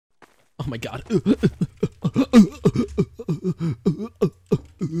Oh my god.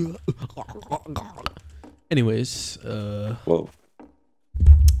 Anyways, Whoa.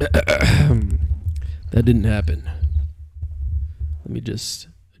 that didn't happen. Let me just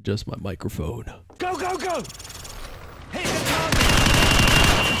adjust my microphone. Go, go, go! Hit the target!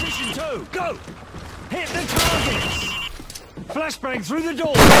 Position 2, go! Hit the targets! Flashbang through the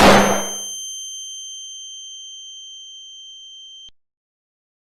door!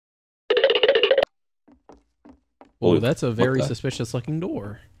 Oh, that's a very suspicious looking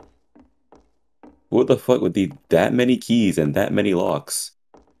door. What the fuck would be that many keys and that many locks?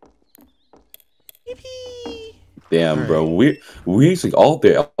 Yippee! Damn, bro. We actually all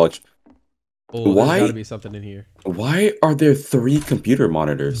there. Oh, Why? There's gotta be something in here. Why are there 3 computer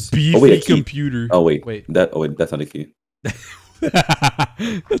monitors? Beefy oh wait, a key. computer. Oh wait, wait. That's not a key.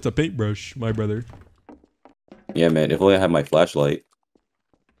 That's a paintbrush, my brother. Yeah, man. If only I had my flashlight.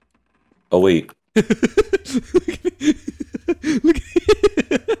 Oh wait. Look at me. Look at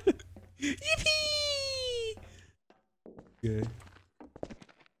me. Yippee! Okay.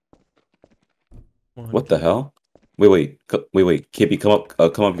 What the hell? Wait, KP,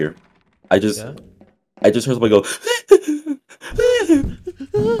 come up here. I just heard somebody go.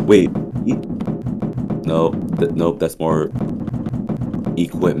 Wait. Nope, that's more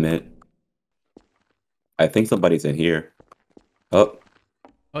equipment. I think somebody's in here. Oh.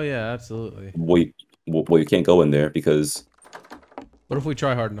 Oh yeah, absolutely. Well, you can't go in there because. What if we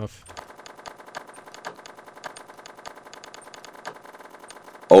try hard enough?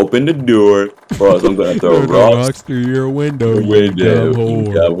 Open the door, or else I'm gonna throw rocks through your window.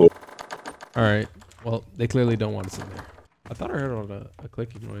 All right. Well, they clearly don't want us in there. I thought I heard a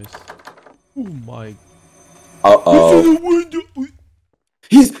clicking noise. Oh my. Uh-oh.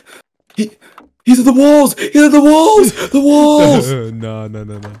 He's at the walls! He's at the walls! The walls! No.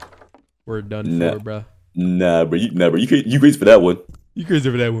 We're done for, bruh. Nah, bro. You crazy for that one. You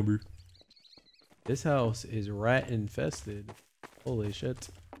crazy for that one, bro. This house is rat infested. Holy shit.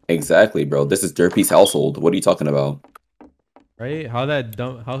 Exactly, bro. This is Derpy's household. What are you talking about? Right? How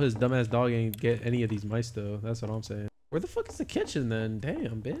his dumbass dog ain't get any of these mice though? That's what I'm saying. Where the fuck is the kitchen then?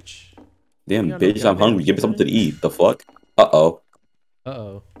 Damn, bitch. Damn, bitch, I'm hungry. Give me something to eat. The fuck? Uh-oh.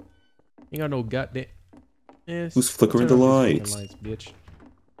 Uh-oh. You got no goddamn... Yes. Who's flickering the lights? Bitch.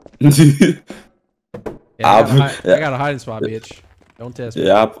 Yeah, I got a hiding spot, bitch. Don't test me.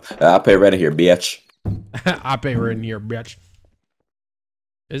 Yeah, I'll pay rent here, bitch. I pay rent in here, bitch.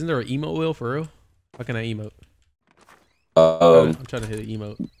 Isn't there an emote wheel for real? How can I emote? I'm trying to hit an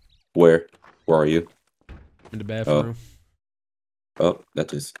emote. Where are you? In the bathroom. Oh, that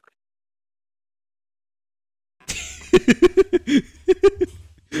just...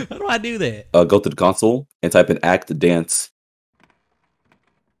 How do I do that? Go to the console and type in act dance.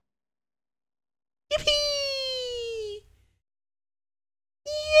 Yippee!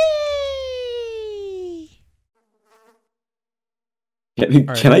 Yay!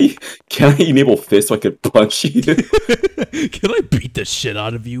 Can I enable fist so I can punch you? Can I beat the shit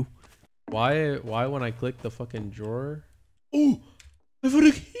out of you? Why when I click the fucking drawer? Oh, I found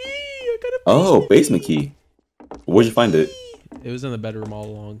a key. I got a basement key. Where'd you find it? It was in the bedroom all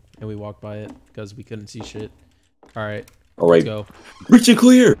along, and we walked by it because we couldn't see shit. All right, let's go. Reach and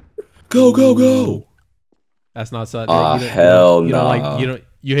clear. Go. That's not something. Hell no.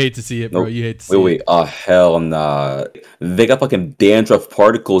 You hate to see it, bro. Nope. You hate to see it. Wait. Hell nah. They got fucking dandruff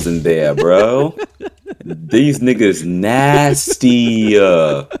particles in there, bro. These niggas nasty.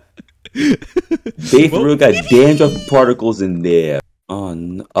 They for real got dandruff particles in there. Oh,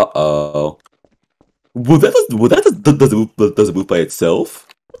 no. Uh-oh. Well, that doesn't move by itself.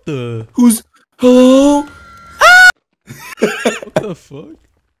 What the? Who's... Hello? What the fuck?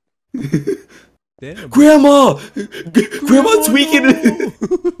 Damn. Grandma tweaking.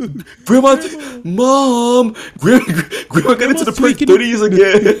 Mom. Grandma got into the prank studies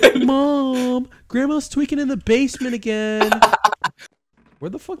again. Mom, Grandma's tweaking in the basement again. Where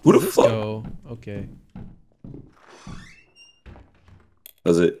the fuck did this go? Okay.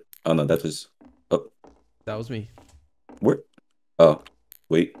 Was it? Oh no, that was. Oh, that was me. Where? Oh,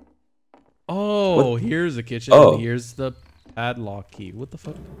 wait. Oh, what? Here's the kitchen. Oh, here's the padlock key. What the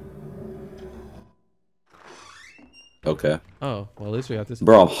fuck? Okay. Oh, well, at least we got this.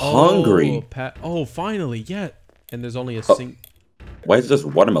 Bro, I'm hungry. Oh, finally, yeah. And there's only a sink. Why is there just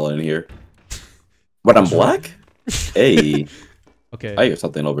watermelon in here? What, I'm black? Hey. Okay. I hear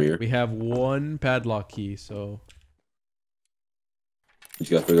something over here. We have one padlock key, so. You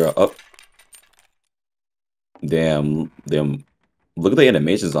gotta figure out. Oh. Damn. Look at the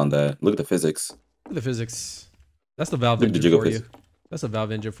animations on that. Look at the physics. Look at the physics. That's the valve engine for you. That's a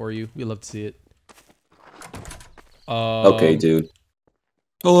Valve engine for you. We love to see it. Okay, dude.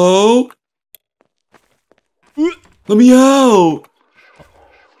 Hello? Let me out!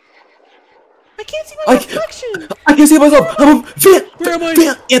 I can't see my reflection! I can't see myself! I'm a vamp! Where am I?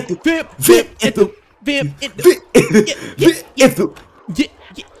 Vamp! Anthem! Vamp! Vamp! Anthem! Vamp! Vamp! Anthem! Yeah.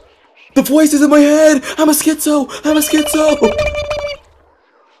 The voice is in my head! I'm a schizo! I'm a schizo!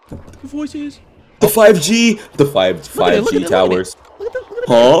 The voices. The 5G! The 5G towers. Look at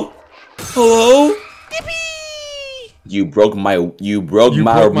Huh? Hello? You broke my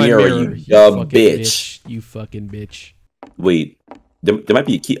mirror, you dumb bitch. You fucking bitch. Wait, there might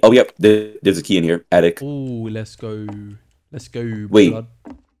be a key. Oh, yep, there's a key in here. Attic. Ooh, let's go. Let's go. Wait, blood.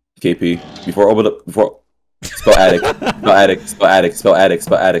 KP. Before I open up, spell attic. Spell attic. Spell attic. Spell attic.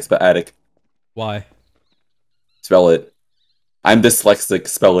 Spell attic. Spell attic. Why? Spell it. I'm dyslexic.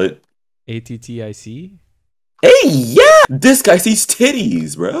 Spell it. ATTIC. Hey, yeah. This guy sees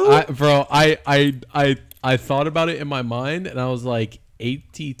titties, bro. I thought about it in my mind, and I was like,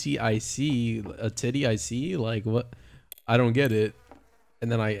 ATTIC, a titty I see, like what? I don't get it.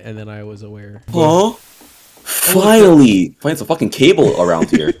 And then I was aware. Huh? Finally, find some fucking cable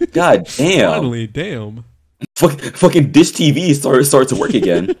around here. God damn. Finally, damn. Fucking Dish TV started to work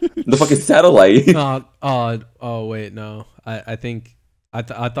again. The fucking satellite. Oh wait, no. I think I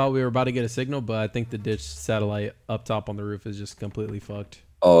thought we were about to get a signal, but I think the Dish satellite up top on the roof is just completely fucked.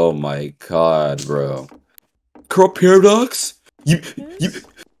 Oh my god, bro. Curl Paradox? You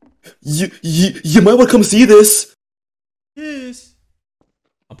might want to come see this. Yes.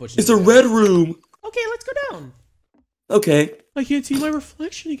 I'm pushing. It's a red room. Okay, let's go down. Okay. I can't see my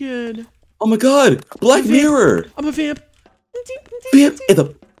reflection again. Oh my god, Black Mirror. I'm a vamp. Vamp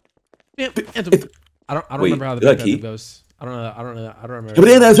anthem. Vamp anthem. I don't remember how the vamp anthem goes. I don't remember. But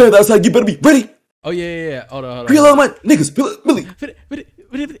then that's right outside. You better be ready. Oh yeah. Hold on. Pre along my niggas. Billy.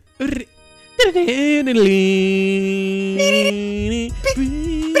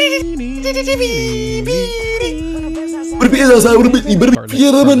 But be outside. You better be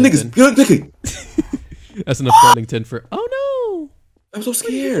my niggas. That's enough Darlington for. Oh no! I'm so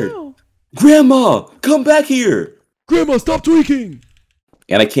scared. Grandma, come back here. Grandma, stop tweaking.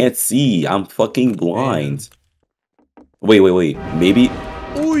 And I can't see. I'm fucking blind. Wait. Maybe.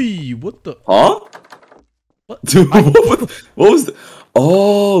 Oi, what the? Huh? What? Dude, what was the?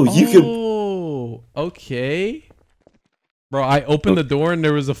 Oh, you could. Oh, okay. Bro, I opened the door and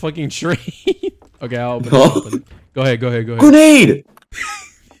there was a fucking train. Okay, I'll open it. Go ahead. Grenade!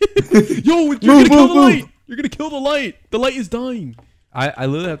 Yo, you're gonna kill the light. You're gonna kill the light. The light is dying. I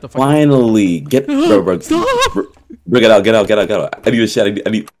literally have to finally get bro. Stop! Bro, get out. I need a shit.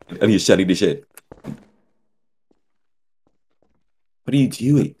 I need a shit. What are you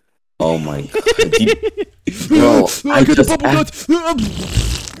doing? Oh my god. Bro, I got the bubble nuts.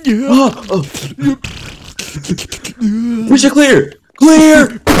 Push it clear.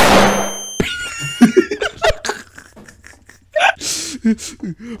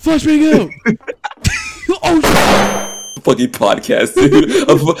 Flashbang out. Oh fucking podcast, dude.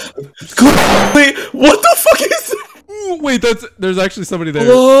 Wait, what the fuck is that? Wait, there's actually somebody there.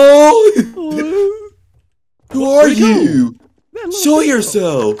 Hello? Who are you? Show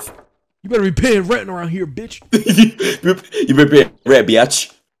yourself. You better be paying rent around here, bitch. You better pay rent,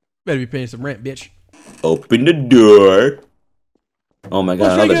 bitch. Better be paying some rent, bitch. Open the door. Oh my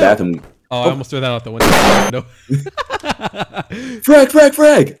god, another bathroom. Oh, I almost threw that out the window. Frag.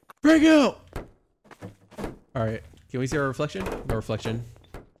 Frag out. All right. Can we see our reflection? No reflection.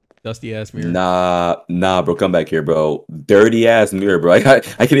 Dusty ass mirror. Nah, bro. Come back here, bro. Dirty ass mirror, bro. I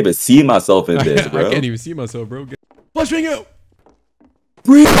can't even see myself in this, bro. I can't even see myself, bro. Flashbang out.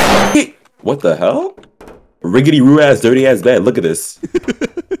 What the hell? Riggedy roo ass, dirty ass bed. Look at this.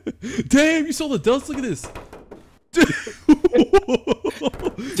 Damn, you saw the dust. Look at this.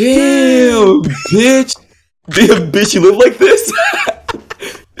 Damn, bitch. Damn, bitch. You live like this?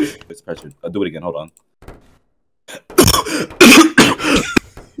 It's pressured. I'll do it again. Hold on.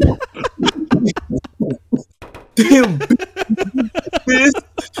 Damn, bitch.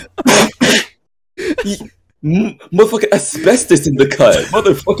 Motherfucking asbestos in the cut.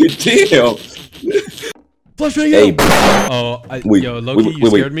 Motherfucking damn. Flashbang hey. Oh, yo, Loki, you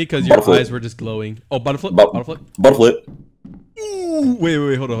scared me because your eyes were just glowing. Oh, bottle flip. Bottle flip. Ooh,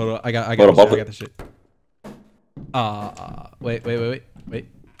 wait, hold on. I got the shit. Wait.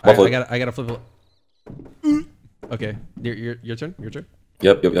 I gotta flip it. Okay, your turn.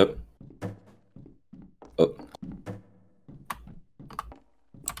 Yep. Oh.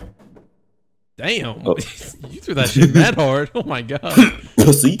 Damn, you threw that shit that hard. Oh my god.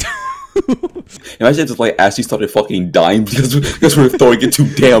 Pussy. Imagine just like Ashley started fucking dying because we're throwing it too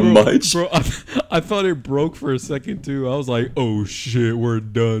damn much. Bro, I thought it broke for a second too. I was like, oh shit, we're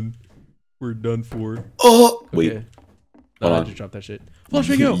done. We're done for. Oh Okay. wait. No, I just dropped that shit.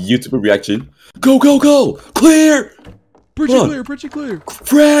 Flashbang go! YouTube reaction. Go, go, go! Clear! Bridge it clear, bridge it clear.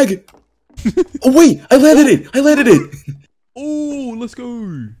 Frag! Oh wait, I landed it! I landed it! Oh, let's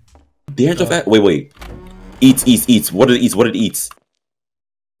go. The angel fat. Wait. Eats. What did it eats? What did it eats?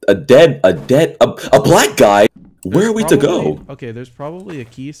 A black guy. Where are we to go? Okay, there's probably a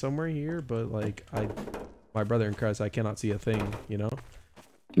key somewhere here, but like my brother in Christ, I cannot see a thing, you know?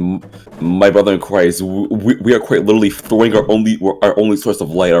 My brother in Christ, we are quite literally throwing our only source of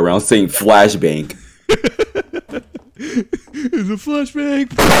light around saying flashbang. It's a flashbang.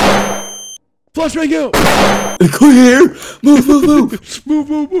 Flashbang out. Clear. Move.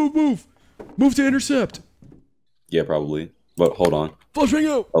 Move. Move to intercept. Yeah, probably. But hold on. Flashbang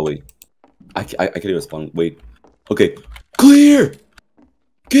out. Oh wait, I can't even respond. Wait. Okay. Clear.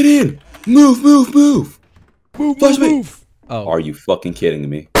 Get in. Move. Move. Oh. Are you fucking kidding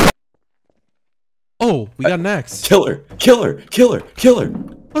me? Oh, we got next. Killer. I don't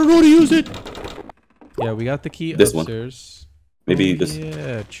know how to use it. Yeah, we got the key This upstairs. Maybe Oh, this.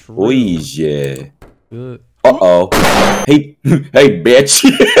 Yeah, true. Oh yeah. Good. Uh-oh. Hey, bitch.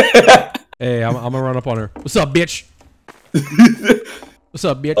 Hey, I'm gonna run up on her. What's up, bitch? What's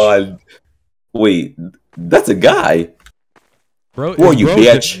up, bitch? Wait, that's a guy. Bro, Who are you,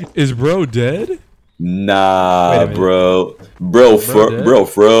 bitch? Is bro dead? Nah, Wait a bro. Bro Bro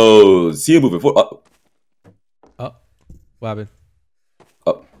froze. See you moving forward. Oh, what happened?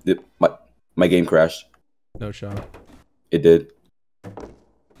 Oh, my game crashed. No shot. It did.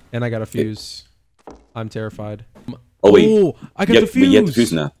 And I got a fuse. I'm terrified. Oh wait. Oh, I got the fuse. Wait, you have the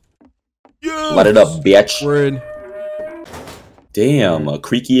fuse now. Yes! Light it up, bitch. We're in. Damn, a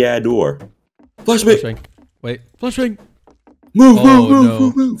creaky ass door. Flashbang. Flashbang. Wait, flashbang.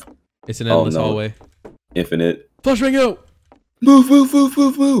 Move. It's an endless no. hallway. Infinite. Flashbang out. Move.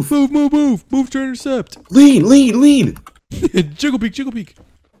 Move to intercept. Lean. Jiggle peek.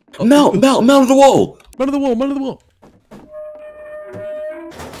 Mount of the wall. Mount of the wall.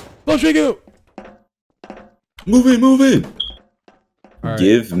 Flashbang out. Move in. All right.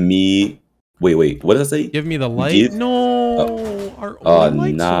 Give me. Wait. What did I say? Give me the light. No. Our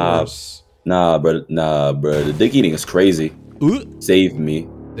light source. Nah, bro. The dick eating is crazy. Save me.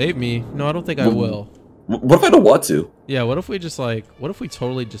 Save me. No, I don't think I will. What if I don't want to? Yeah, what if we just like, what if we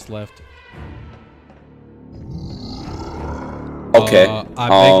totally just left? Okay. I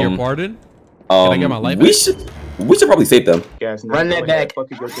beg your pardon? Can I get my light back? We should probably save them. Run that back.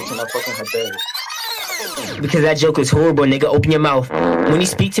 Because that joke is horrible, nigga. Open your mouth. When you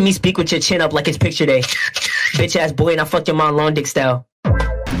speak to me, speak with your chin up like it's picture day. Bitch ass boy, and I fucked your mom long dick style.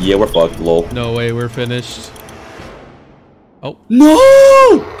 Yeah, we're fucked, lol. No way, we're finished. Oh.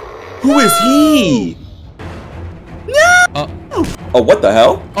 No! Who is he? No! Oh, what the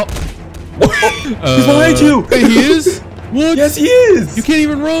hell? Oh. He's behind you! Hey, he is? What? Yes, he is! You can't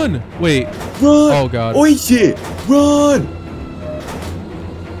even run! Wait. Run! Oh, God. Oh, shit! Run!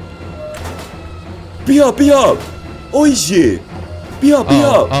 Be up! Oh, shit! Be up!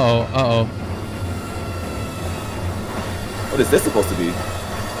 Uh-oh. What is this supposed to be?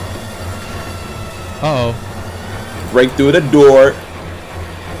 Uh-oh. Break through the door.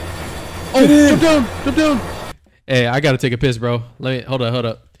 Oh, jump down! Hey, I gotta take a piss, bro. Hold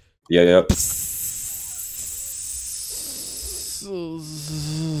up. Yeah.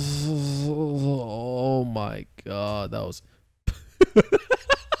 Oh my god, that was...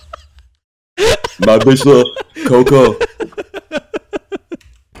 My bitch look, Coco.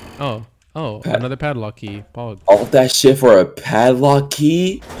 Oh, another padlock key. Pog. All that shit for a padlock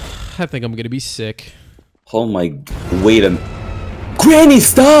key? I think I'm gonna be sick. Oh my... Wait a minute. Granny,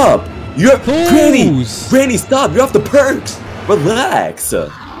 stop! Granny, stop! You're off the perks! Relax!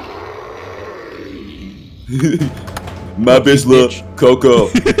 My bitch look, Coco.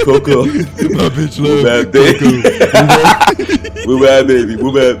 My bitch Move love out, baby. Move out, baby.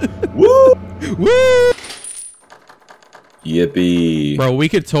 Woo! Yippee. Bro, we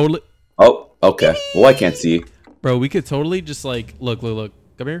could totally... Oh, okay. Well, I can't see. Bro, we could totally just like... Look.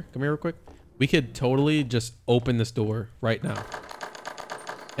 Come here real quick. We could totally just open this door right now.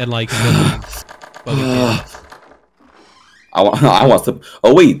 And like... I want some...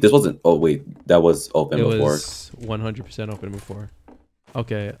 Oh, wait. This wasn't... Oh, wait. That was open before. It was 100% open before.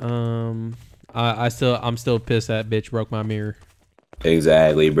 Okay. I'm still pissed that bitch broke my mirror.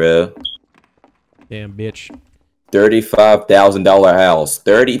 Exactly, bro. Damn bitch. $35,000 house.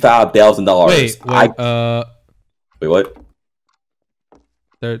 $35,000. Wait, Wait, what?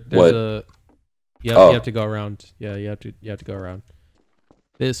 There's What? a you Oh. have to go around. Yeah, you have to go around.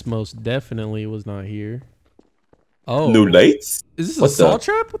 This most definitely was not here. Oh, New lights? is this a What the- salt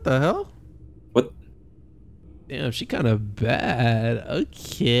trap? What the hell? What? Damn, she kind of bad.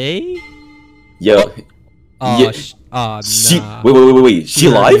 Okay. Yo. Oh, Yeah. She. nah. Wait. She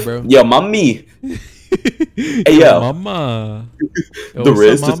heard me, live? bro. Yo, mommy. Hey, yo. Mama. Yo, The what's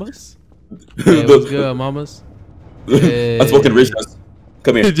wrist up, just- mamas? Hey, what's good, mamas? Unspoken Rich.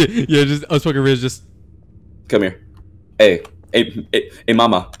 Come here. Yeah, just unspoken Riz. Just Come here. Hey,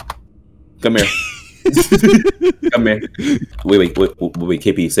 mama. Come here. Come here. Wait,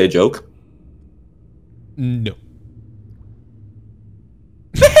 KP, say a joke. no.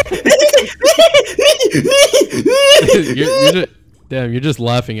 you're just, damn, you're just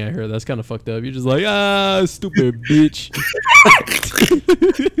laughing at her. That's kind of fucked up. You're just like, stupid bitch.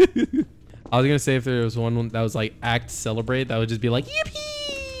 I was gonna say if there was one that was like act celebrate, that would just be like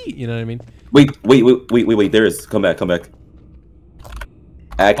yippee. You know what I mean? Wait. There is. Come back.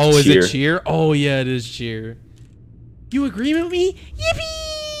 Act Oh, is cheer. it cheer? Oh yeah, it is cheer. You agree with me?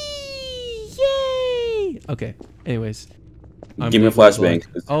 Yippee! Yay! Okay. Anyways, Give me a flashbang.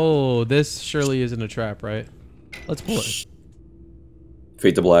 Oh, this surely isn't a trap, right? Let's pull it.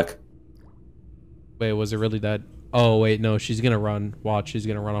 Fade to black. Wait, was it really that? Oh wait, no, she's gonna run. Watch, she's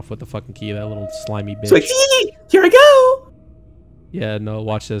gonna run off with the fucking key. That little slimy bitch. It's like, here I go. Yeah, no,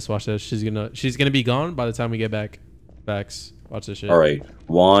 watch this. She's gonna be gone by the time we get back. Facts. Watch this shit. All right.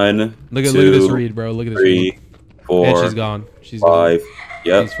 1, Look at 2, this read, bro. Look at this 3, read. 4, And she's gone. She's 5. gone.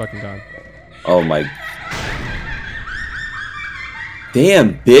 Yep. She's fucking gone. Oh my.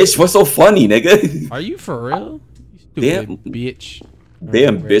 Damn, bitch. What's so funny, nigga? Are you for real? You stupid Damn. bitch.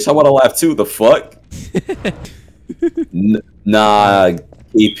 Damn, bitch. I want to laugh too. The fuck? Nah,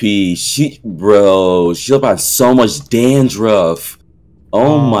 KP. She about so much dandruff.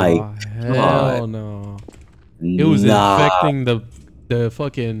 Oh my hell god. no. It was infecting the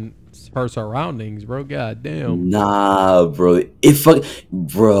fucking her surroundings, bro. God damn. Nah, bro. The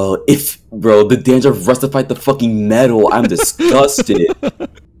dandruff rustified the fucking metal. I'm disgusted.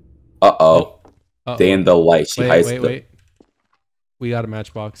 Uh-oh. Day in the light. She hides Wait. We got a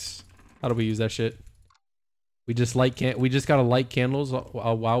matchbox. How do we use that shit? We just gotta light candles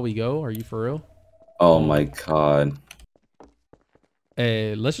while we go. Are you for real? Oh my god.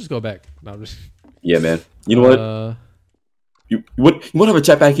 Hey, let's just go back. No, I'm just. Yeah, man. You know what? You want to have a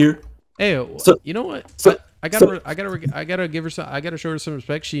chat back here? Hey, So- you know what? so- I gotta give her some. I gotta show her some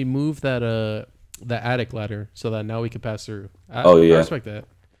respect. She moved that the attic ladder so that now we can pass through. I respect that.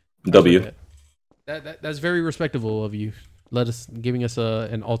 W. That's very respectable of you. Giving us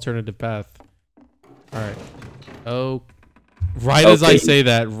an alternative path. All right. Oh, right as I say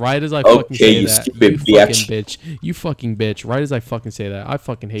that. Right as I fucking say you that. stupid You bitch. fucking bitch. You fucking bitch. Right as I fucking say that. I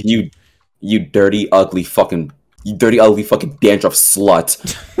fucking hate you. You dirty, ugly fucking dandruff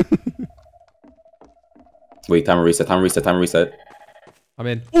slut. Wait, timer reset. I'm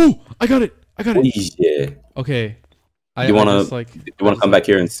in. Oh, I got it. Oh, yeah. Okay. You wanna come back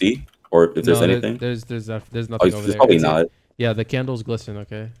here and see, or if there's anything? There's nothing Oh, over there's there. probably It's- not. Yeah, the candles glisten.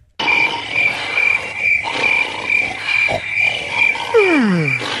 Okay.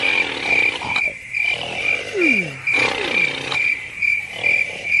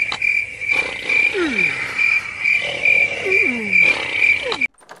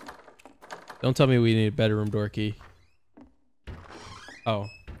 Don't tell me we need a bedroom door key. Oh.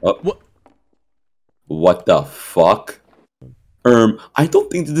 Oh. What the fuck? I don't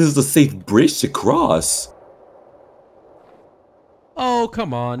think this is a safe bridge to cross. Oh,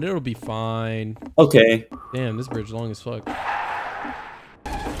 come on. It'll be fine. Okay. Damn, this bridge is long as fuck.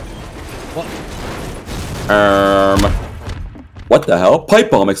 What? What the hell? Pipe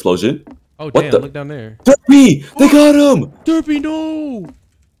bomb explosion. Oh, What damn. the- Look down there. Derpy! They got him! Derpy, no!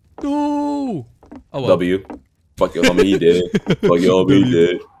 No! Oh, well. W. Fuck your homie, he did. Fuck your homie, he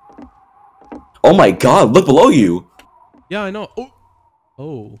did. Oh my god, look below you! Yeah, I know.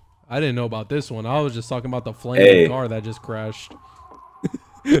 Oh, I didn't know about this one. I was just talking about the flaming car that just crashed.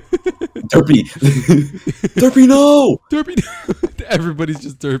 Derpy! Derpy, no! Derpy! Everybody's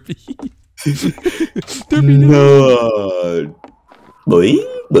just derpy. Derpy, no! No! Boing,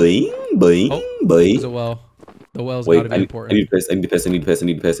 boing, boing, Oh, boing. there's a well. The well's Wait, gotta be I important. need to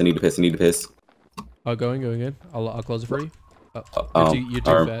piss. Oh, going in. I'll close it for you. Oh, you're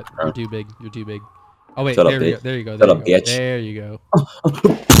too fat. You're too big. You're too big. Oh wait, Shut up, there you bitch. go. There you go. Shut up, bitch. There you go.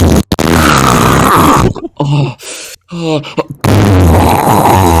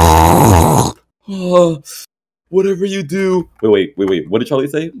 Whatever you do. Wait. What did Charlie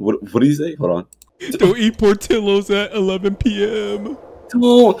say? What did he say? Hold on. Don't eat Portillo's at 11 p.m.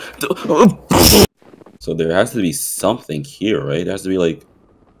 Don't. So there has to be something here, right? There has to be like.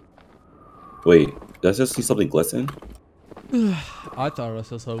 Wait, did I just see something glisten? I thought I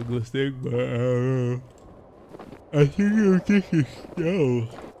saw something glistening, but I think you're thinking no.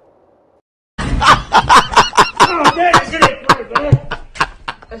 Oh, man, that shit ain't funny, man.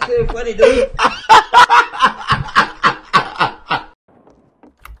 That shit ain't funny, dude.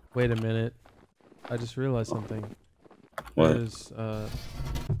 Wait a minute. I just realized something. What? There's,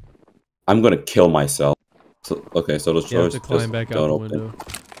 I'm gonna kill myself. So okay, so the you have doors to climb just back out don't the open. window.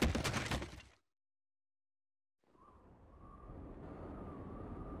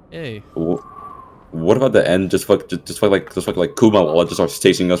 Hey. What about the end? Just like Kuma while it just starts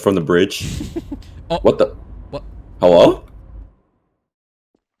chasing us from the bridge. Oh. What the? What? Hello?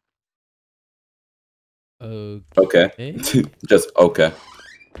 Okay. Just okay.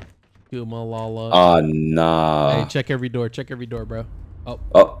 Gumalala. Nah. Hey, check every door. Check every door, bro. Oh.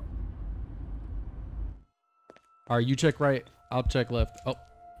 Oh. Alright, you check right. I'll check left. Oh.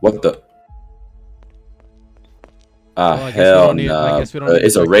 What the? Well, I guess we Hell don't need- I nah. guess we don't need to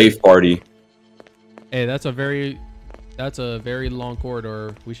It's a check rave party. Hey, that's a very long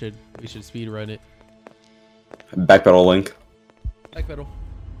corridor. We should speed run it. Backpedal Link. Backpedal.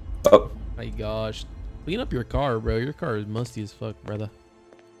 Oh. My gosh. Clean up your car, bro. Your car is musty as fuck, brother.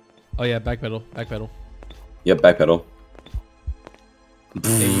 Oh yeah, backpedal. Backpedal. Yep, backpedal.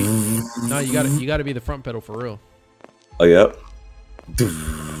 Hey, no, you gotta be the front pedal for real. Oh yep.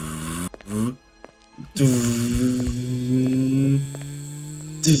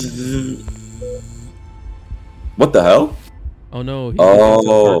 What the hell? Oh no, he's into the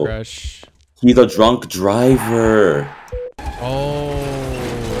car Oh, crash. he's a drunk driver.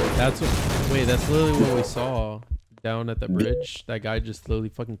 Oh, that's literally what we saw down at the bridge. That guy just literally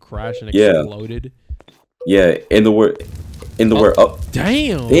fucking crashed and Yeah. exploded. Yeah, in the word. Oh,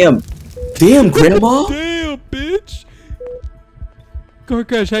 Damn. damn, grandma. Damn, bitch. Car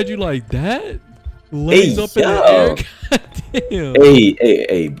crash had you like that? Legs up in the air. God damn.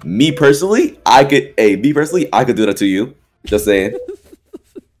 Hey, me personally, I could do that to you. Just saying.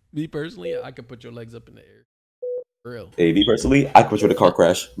 Me personally, I could put your legs up in the air. For real. Hey, me personally, I could put you in a car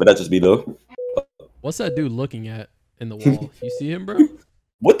crash, but that's just me though. What's that dude looking at in the wall? You see him, bro?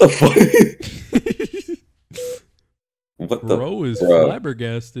 What the fuck? What the Bro is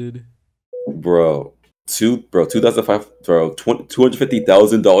flabbergasted. Bro, 2005, bro,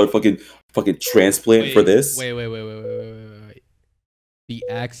 $250,000 fucking transplant for this. Wait. The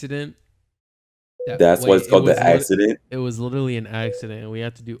accident. That's why it's called the accident. It was literally an accident, and we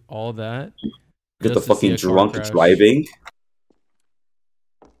had to do all that. Just the just to see fucking a car drunk crash. driving.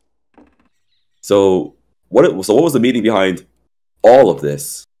 So what was the meaning behind all of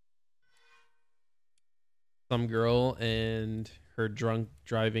this? Some girl and her drunk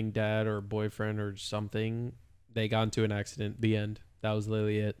driving dad or boyfriend or something, they got into an accident. The end. That was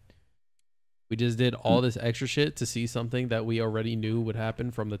literally it. We just did all this extra shit to see something that we already knew would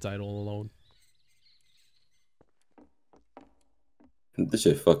happen from the title alone. This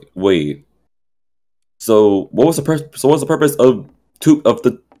shit fucking wait. So what was the purpose of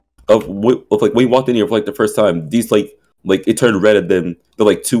when you walked in here for like the first time? These like it turned red and then they're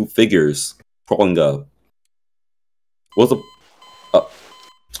like two figures crawling up. What was the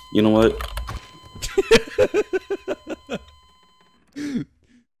you know what?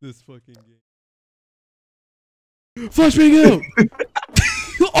 This fucking game. Flashbang out!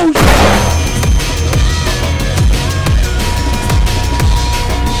 Oh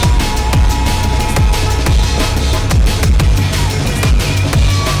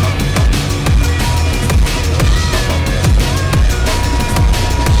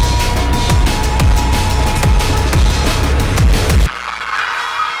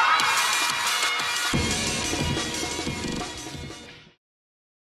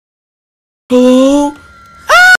Hello?